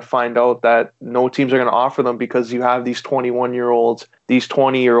them are going to find out that no teams are going to offer them because you have these 21-year-olds, these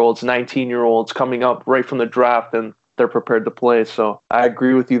 20-year-olds, 19-year-olds coming up right from the draft, and they're prepared to play. So I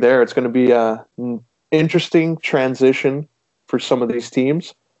agree with you there. It's going to be an interesting transition for some of these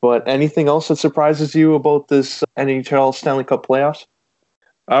teams. But anything else that surprises you about this NHL Stanley Cup playoffs?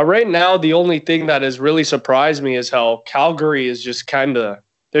 Right now, the only thing that has really surprised me is how Calgary is just kind of –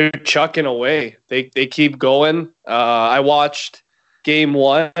 they're chucking away. They keep going. I watched game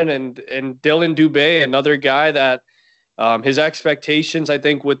one, and Dylan Dubé, another guy that his expectations, I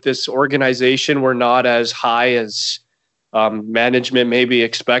think, with this organization were not as high as management maybe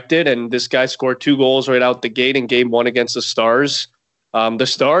expected. And this guy scored 2 goals right out the gate in game one against the Stars. The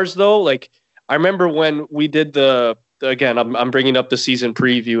Stars, though, like, I remember when we did again, I'm bringing up the season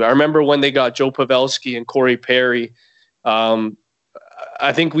preview. I remember when they got Joe Pavelski and Corey Perry.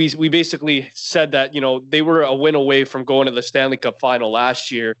 I think we basically said that, you know, they were a win away from going to the Stanley Cup final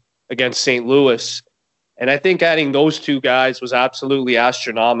last year against St. Louis. And I think adding those 2 guys was absolutely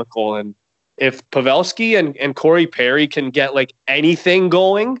astronomical. And if Pavelski and Corey Perry can get like anything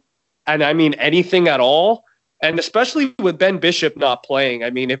going, and I mean anything at all, and especially with Ben Bishop not playing.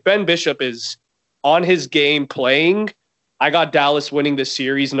 I mean, if Ben Bishop is on his game playing, I got Dallas winning this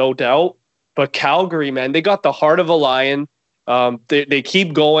series, no doubt. But Calgary, man, they got the heart of a lion. They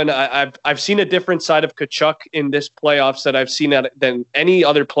keep going. I've seen a different side of Tkachuk in this playoffs that I've seen than any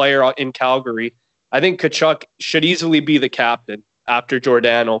other player in Calgary. I think Tkachuk should easily be the captain after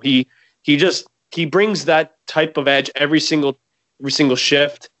Giordano. He brings that type of edge every single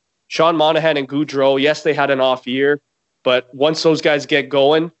shift. Sean Monahan and Goudreau, yes, they had an off year, but once those guys get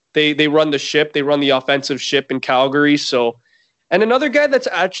going, they run the ship. They run the offensive ship in Calgary. So, and another guy that's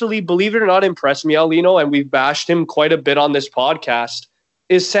actually, believe it or not, impressed me, Alino, and we've bashed him quite a bit on this podcast,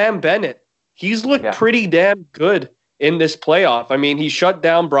 is Sam Bennett. He's looked pretty damn good in this playoff. I mean, he shut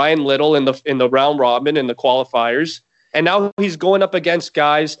down Brian Little in the round robin in the qualifiers, and now he's going up against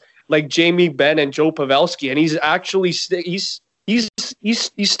guys like Jamie Benn and Joe Pavelski, and he's actually he's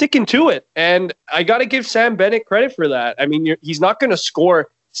sticking to it. And I got to give Sam Bennett credit for that. I mean, he's not going to score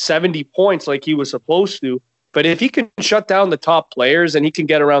 70 points like he was supposed to, but if he can shut down the top players and he can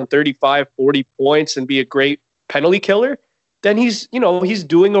get around 35, 40 points and be a great penalty killer, then he's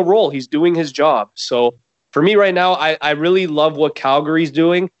doing a role. He's doing his job. So for me right now, I really love what Calgary's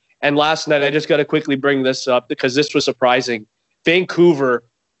doing. And last night, I just got to quickly bring this up because this was surprising. Vancouver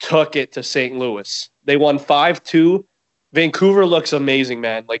took it to St. Louis. They won 5-2. Vancouver looks amazing,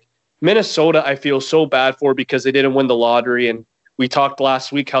 man. Like Minnesota, I feel so bad for because they didn't win the lottery. And we talked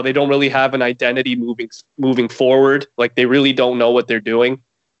last week how they don't really have an identity moving forward. Like they really don't know what they're doing.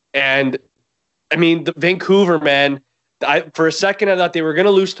 And I mean, the Vancouver, man, for a second, I thought they were going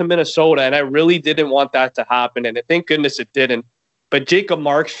to lose to Minnesota, and I really didn't want that to happen. And thank goodness it didn't. But Jacob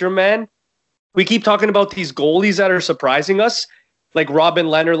Markstrom, man, we keep talking about these goalies that are surprising us, like Robin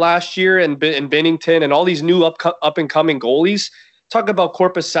Leonard last year and Binnington and all these new up-and-coming goalies. Talk about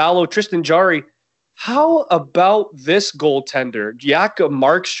Korpisalo, Tristan Jarry. How about this goaltender, Jacob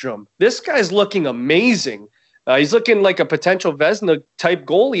Markstrom? This guy's looking amazing. He's looking like a potential Vezina-type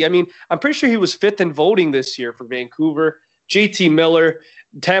goalie. I mean, I'm pretty sure he was fifth in voting this year for Vancouver. JT Miller,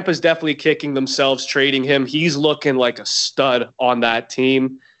 Tampa's definitely kicking themselves trading him. He's looking like a stud on that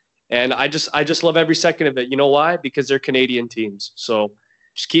team. And I just love every second of it. You know why? Because they're Canadian teams. So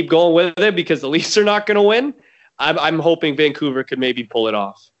just keep going with it because the Leafs are not going to win. I'm hoping Vancouver could maybe pull it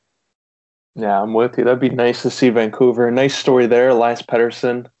off. Yeah, I'm with you. That'd be nice to see Vancouver. Nice story there. Elias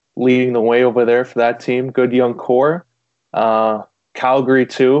Pettersson leading the way over there for that team. Good young core. Calgary,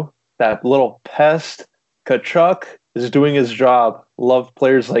 too. That little pest, Tkachuk, is doing his job. Love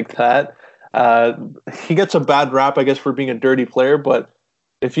players like that. He gets a bad rap, I guess, for being a dirty player, but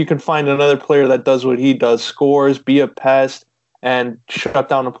if you can find another player that does what he does, scores, be a pest, and shut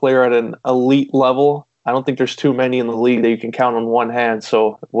down a player at an elite level, I don't think there's too many in the league that you can count on one hand.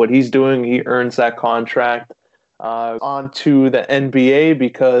 So what he's doing, he earns that contract. On to the NBA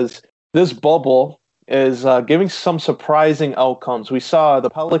because this bubble is giving some surprising outcomes. We saw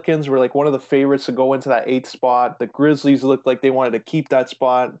the Pelicans were like one of the favorites to go into that 8th spot. The Grizzlies looked like they wanted to keep that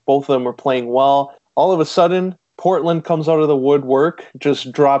spot. Both of them were playing well. All of a sudden, Portland comes out of the woodwork,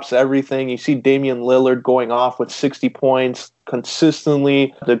 just drops everything. You see Damian Lillard going off with 60 points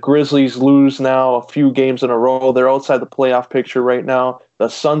consistently. The Grizzlies lose now a few games in a row. They're outside the playoff picture right now. The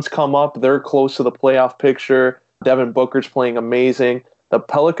Suns come up. They're close to the playoff picture. Devin Booker's playing amazing. The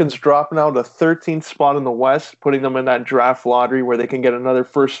Pelicans drop now to 13th spot in the West, putting them in that draft lottery where they can get another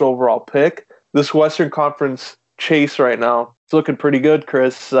first overall pick. This Western Conference chase right now, it's looking pretty good,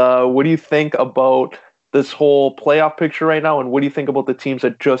 Chris. What do you think about this whole playoff picture right now, and what do you think about the teams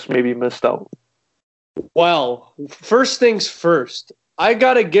that just maybe missed out? Well, first things first, I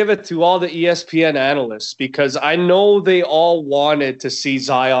got to give it to all the ESPN analysts because I know they all wanted to see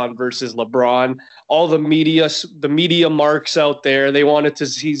Zion versus LeBron. All the media marks out there, they wanted to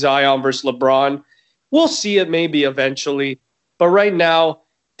see Zion versus LeBron. We'll see it maybe eventually. But right now,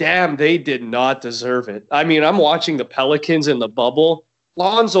 damn, they did not deserve it. I mean, I'm watching the Pelicans in the bubble.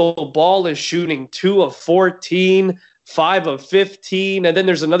 Lonzo Ball is shooting 2 of 14, 5 of 15, and then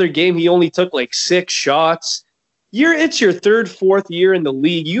there's another game he only took like 6 shots. It's your 3rd, 4th year in the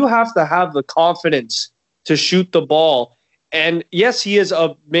league. You have to have the confidence to shoot the ball. And yes, he is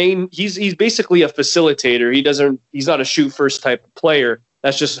he's basically a facilitator. He's not a shoot first type of player.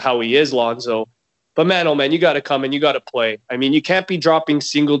 That's just how he is, Lonzo. But man, oh man, you got to come and you got to play. I mean, you can't be dropping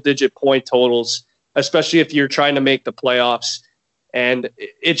single-digit point totals, especially if you're trying to make the playoffs. And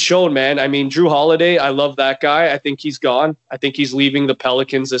it showed, man. I mean, Drew Holiday, I love that guy. I think he's gone. I think he's leaving the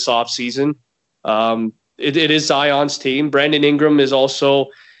Pelicans this offseason. It is Zion's team. Brandon Ingram is also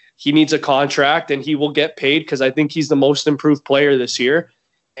he needs a contract and he will get paid because I think he's the most improved player this year.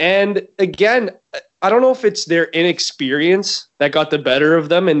 And again, I don't know if it's their inexperience that got the better of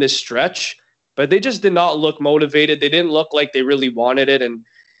them in this stretch, but they just did not look motivated. They didn't look like they really wanted it. And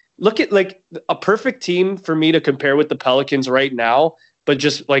look at like a perfect team for me to compare with the Pelicans right now, but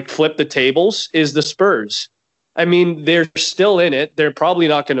just like flip the tables, is the Spurs. I mean, they're still in it. They're probably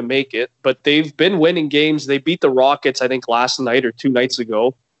not going to make it, but they've been winning games. They beat the Rockets, I think, last night or 2 nights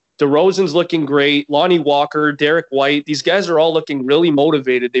ago. DeRozan's looking great. Lonnie Walker, Derek White, these guys are all looking really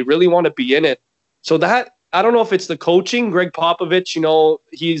motivated. They really want to be in it. So that, I don't know if it's the coaching. Greg Popovich, you know,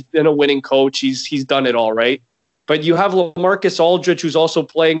 he's been a winning coach. He's done it all, right? But you have LaMarcus Aldridge, who's also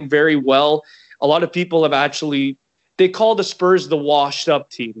playing very well. A lot of people have actually, they call the Spurs the washed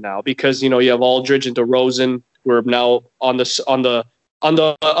up team now because, you know, you have Aldridge and DeRozan. We're now on the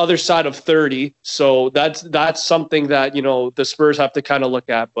other side of 30. So that's something that, you know, the Spurs have to kind of look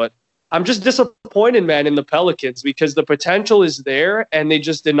at. But I'm just disappointed, man, in the Pelicans because the potential is there and they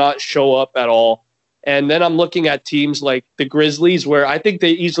just did not show up at all. And then I'm looking at teams like the Grizzlies, where I think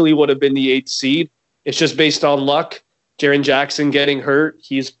they easily would have been the 8th seed. It's just based on luck. Jaren Jackson getting hurt.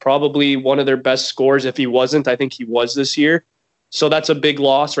 He's probably one of their best scorers. If he wasn't, I think he was this year. So that's a big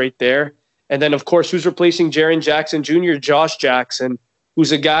loss right there. And then, of course, who's replacing Jaren Jackson Jr.? Josh Jackson,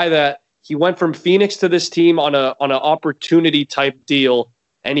 who's a guy that he went from Phoenix to this team on an opportunity type deal,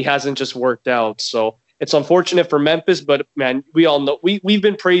 and he hasn't just worked out. So it's unfortunate for Memphis, but man, we all know we've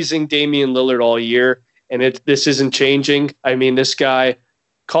been praising Damian Lillard all year, and this isn't changing. I mean, this guy,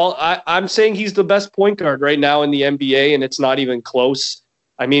 I'm saying he's the best point guard right now in the NBA, and it's not even close.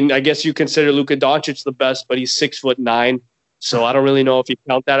 I mean, I guess you consider Luka Doncic the best, but he's 6'9". So I don't really know if you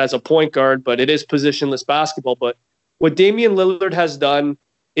count that as a point guard, but it is positionless basketball. But what Damian Lillard has done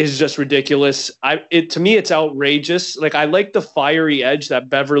is just ridiculous. To me, it's outrageous. Like, I like the fiery edge that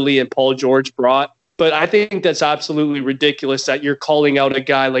Beverly and Paul George brought, but I think that's absolutely ridiculous that you're calling out a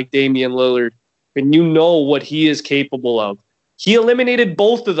guy like Damian Lillard and you know what he is capable of. He eliminated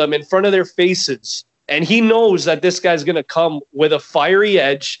both of them in front of their faces, and he knows that this guy's going to come with a fiery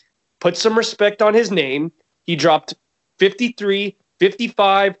edge, put some respect on his name. He dropped 53,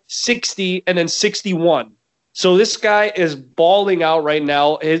 55, 60, and then 61. So this guy is balling out right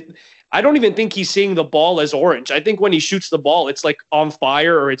now. I don't even think he's seeing the ball as orange. I think when he shoots the ball, it's like on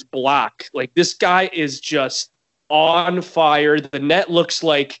fire or it's black. Like, this guy is just on fire. The net looks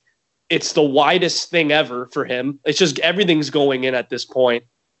like it's the widest thing ever for him. It's just everything's going in at this point.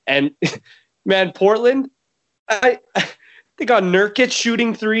 And, man, Portland, they got Nurkic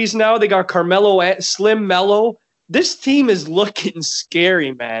shooting threes now. They got Carmelo, Slim Melo. This team is looking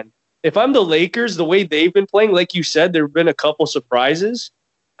scary, man. If I'm the Lakers, the way they've been playing, like you said, there have been a couple surprises.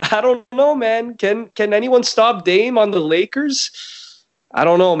 I don't know, man. Can anyone stop Dame on the Lakers? I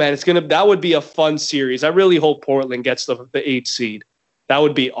don't know, man. That would be a fun series. I really hope Portland gets the 8th seed. That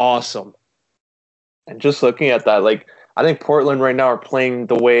would be awesome. And just looking at that, like, I think Portland right now are playing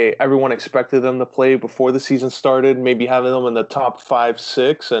the way everyone expected them to play before the season started, maybe having them in the top 5,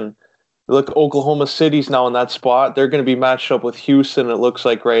 6, and look, Oklahoma City's now in that spot. They're going to be matched up with Houston, it looks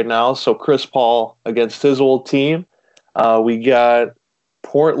like right now. So Chris Paul against his old team. We got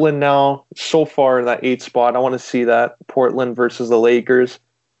Portland now so far in that 8th spot. I want to see that. Portland versus the Lakers.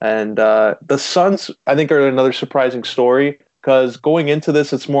 And the Suns, I think, are another surprising story. Because going into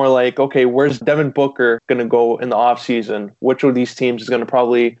this, it's more like, okay, where's Devin Booker going to go in the offseason? Which of these teams is going to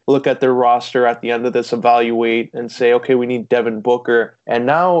probably look at their roster at the end of this, evaluate, and say, okay, we need Devin Booker. And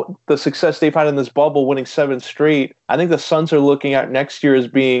now the success they've had in this bubble, winning 7 straight, I think the Suns are looking at next year as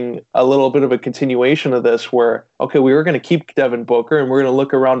being a little bit of a continuation of this where, okay, we were going to keep Devin Booker and we're going to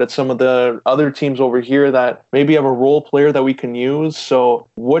look around at some of the other teams over here that maybe have a role player that we can use. So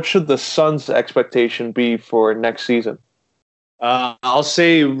what should the Suns' expectation be for next season? I'll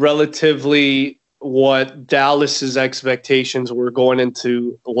say relatively what Dallas's expectations were going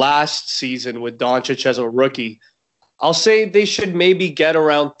into last season with Doncic as a rookie. I'll say they should maybe get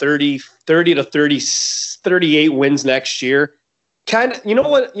around 30 to 38 wins next year. You know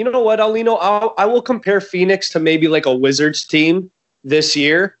what, Alino? I will compare Phoenix to maybe like a Wizards team this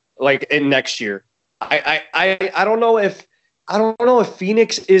year, like in next year. I don't know if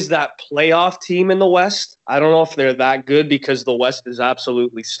Phoenix is that playoff team in the West. I don't know if they're that good because the West is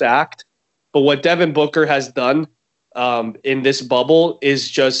absolutely stacked. But what Devin Booker has done in this bubble is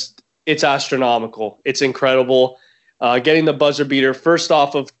just, it's astronomical. It's incredible. Getting the buzzer beater first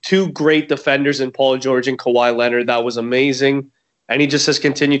off of 2 great defenders in Paul George and Kawhi Leonard. That was amazing. And he just has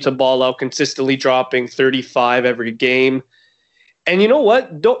continued to ball out, consistently dropping 35 every game. And you know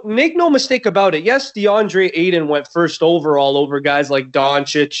what? Don't make no mistake about it. Yes, DeAndre Ayton went first overall over guys like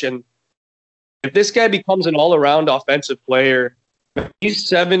Doncic, and if this guy becomes an all-around offensive player, he's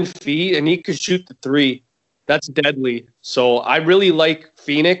 7 feet and he could shoot the three. That's deadly. So I really like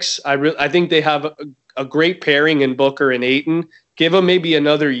Phoenix. I think they have a great pairing in Booker and Ayton. Give them maybe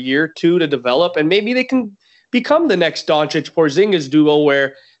another year, 2 to develop, and maybe they can become the next Doncic Porzingis duo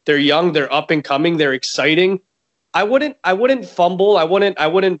where they're young, they're up and coming, they're exciting. I wouldn't fumble. I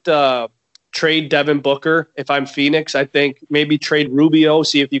wouldn't trade Devin Booker if I'm Phoenix. I think maybe trade Rubio,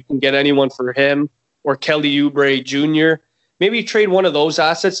 see if you can get anyone for him, or Kelly Oubre Jr. Maybe trade one of those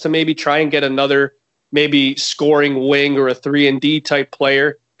assets to maybe try and get another maybe scoring wing or a 3-and-D type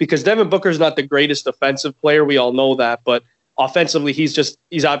player, because Devin Booker's not the greatest offensive player. We all know that, but offensively,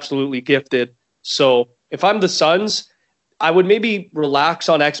 he's absolutely gifted. So if I'm the Suns, I would maybe relax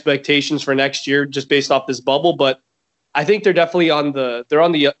on expectations for next year just based off this bubble, but I think they're definitely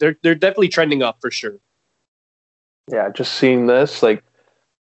they're definitely trending up for sure. Yeah, just seeing this, like,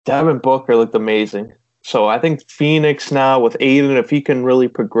 Devin Booker looked amazing. So I think Phoenix now with Aiden, if he can really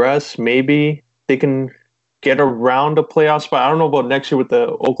progress, maybe they can get around a playoff spot. I don't know about next year with the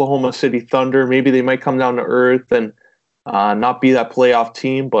Oklahoma City Thunder. Maybe they might come down to earth and not be that playoff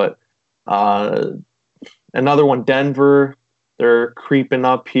team, but another one, Denver, they're creeping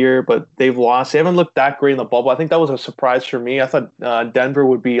up here, but they've lost. They haven't looked that great in the bubble. I think that was a surprise for me. I thought Denver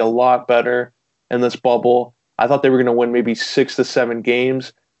would be a lot better in this bubble. I thought they were going to win maybe 6 to 7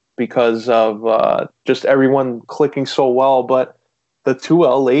 games because of just everyone clicking so well. But the 2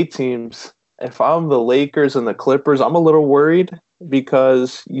 LA teams, if I'm the Lakers and the Clippers, I'm a little worried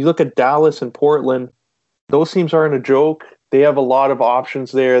because you look at Dallas and Portland, those teams aren't a joke. They have a lot of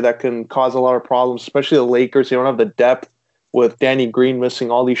options there that can cause a lot of problems, especially the Lakers. They don't have the depth with Danny Green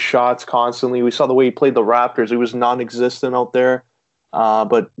missing all these shots constantly. We saw the way he played the Raptors. He was non-existent out there.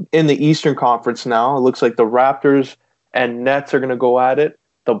 But in the Eastern Conference now, it looks like the Raptors and Nets are going to go at it.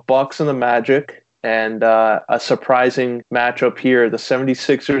 The Bucks and the Magic, and a surprising matchup here, the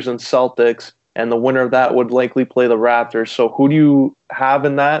 76ers and Celtics, and the winner of that would likely play the Raptors. So who do you have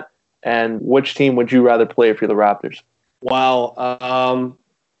in that, and which team would you rather play if you're the Raptors? Wow.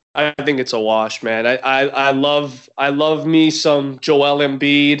 I think it's a wash, man. I love me some Joel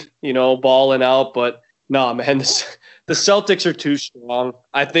Embiid, balling out, but nah, man, the Celtics are too strong.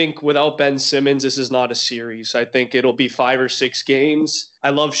 I think without Ben Simmons, this is not a series. I think it'll be 5 or 6 games. I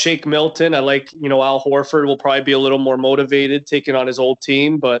love Shake Milton. I like, Al Horford will probably be a little more motivated taking on his old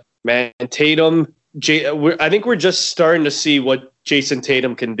team, but man, Tatum, I think we're just starting to see what Jason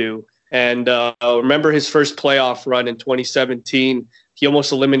Tatum can do. And remember his first playoff run in 2017, he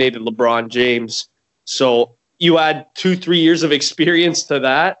almost eliminated LeBron James. So you add 2-3 years of experience to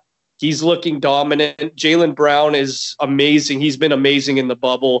that. He's looking dominant. Jaylen Brown is amazing. He's been amazing in the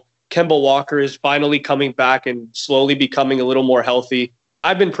bubble. Kemba Walker is finally coming back and slowly becoming a little more healthy.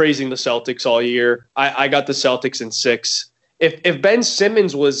 I've been praising the Celtics all year. I got the Celtics in 6. If Ben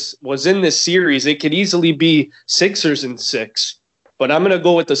Simmons was in this series, it could easily be Sixers in 6. But I'm going to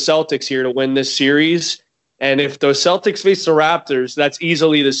go with the Celtics here to win this series. And if the Celtics face the Raptors, that's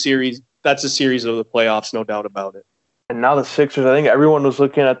easily the series. That's a series of the playoffs, no doubt about it. And now the Sixers, I think everyone was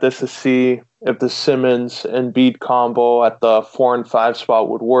looking at this to see if the Simmons and Embiid combo at the 4 and 5 spot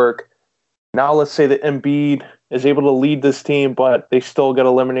would work. Now let's say that Embiid is able to lead this team, but they still get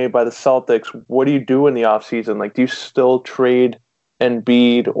eliminated by the Celtics. What do you do in the offseason? Like, do you still trade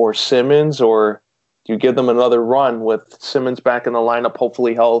Embiid or Simmons, or do you give them another run with Simmons back in the lineup,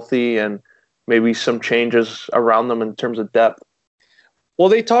 hopefully healthy, and maybe some changes around them in terms of depth? Well,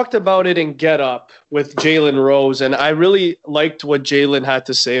 they talked about it in Get Up with Jalen Rose, and I really liked what Jalen had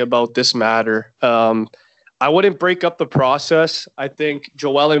to say about this matter. I wouldn't break up the process. I think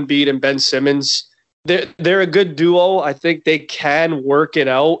Joel Embiid and Ben Simmons, they're a good duo. I think they can work it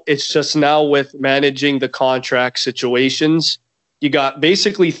out. It's just now with managing the contract situations. You got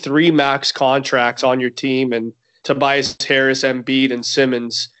basically 3 max contracts on your team, and Tobias Harris, Embiid, and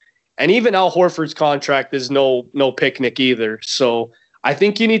Simmons. And even Al Horford's contract is no picnic either. So I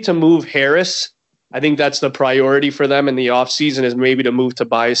think you need to move Harris. I think that's the priority for them in the offseason, is maybe to move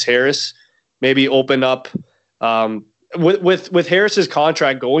Tobias Harris, maybe open up. With Harris's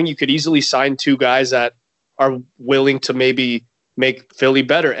contract going, you could easily sign 2 guys that are willing to maybe make Philly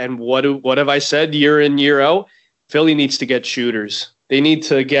better. And what have I said year in, year out? Philly needs to get shooters. They need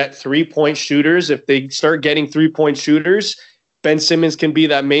to get 3-point shooters. If they start getting 3-point shooters, Ben Simmons can be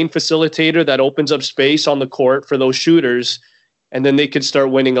that main facilitator that opens up space on the court for those shooters, and then they could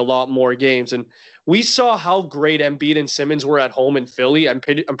start winning a lot more games. And we saw how great Embiid and Simmons were at home in Philly. I'm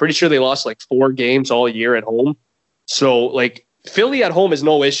pretty sure they lost like 4 games all year at home. So, like, Philly at home is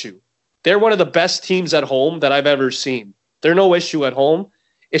no issue. They're one of the best teams at home that I've ever seen. They're no issue at home.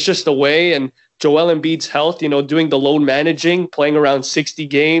 It's just away, and Joel Embiid's health, doing the load managing, playing around 60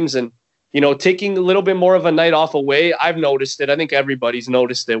 games and, taking a little bit more of a night off away. I've noticed it. I think everybody's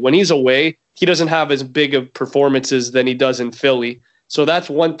noticed it. When he's away, he doesn't have as big of performances than he does in Philly. So that's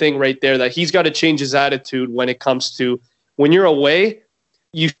one thing right there that he's got to change his attitude when it comes to when you're away,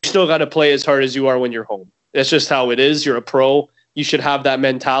 you still got to play as hard as you are when you're home. That's just how it is. You're a pro. You should have that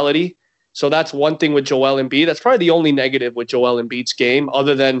mentality. So that's one thing with Joel Embiid. That's probably the only negative with Joel Embiid's game,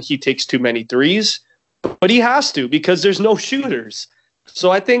 other than he takes too many threes. But he has to, because there's no shooters.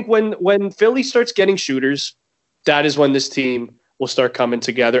 So I think when Philly starts getting shooters, that is when this team will start coming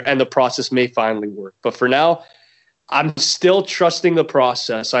together and the process may finally work. But for now, I'm still trusting the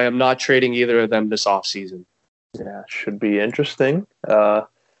process. I am not trading either of them this offseason. Yeah, should be interesting.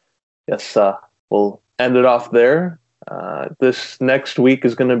 Yes, we'll end it off there. This next week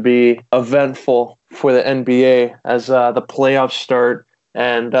is going to be eventful for the NBA as the playoffs start.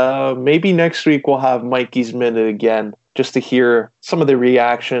 And maybe next week we'll have Mikey's Minute again, just to hear some of the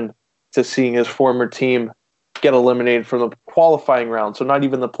reaction to seeing his former team get eliminated from the qualifying round. So not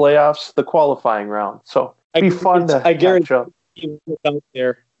even the playoffs, the qualifying round. So it'd be fun to catch up. He was out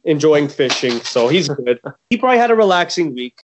there enjoying fishing, so he's good. He probably had a relaxing week.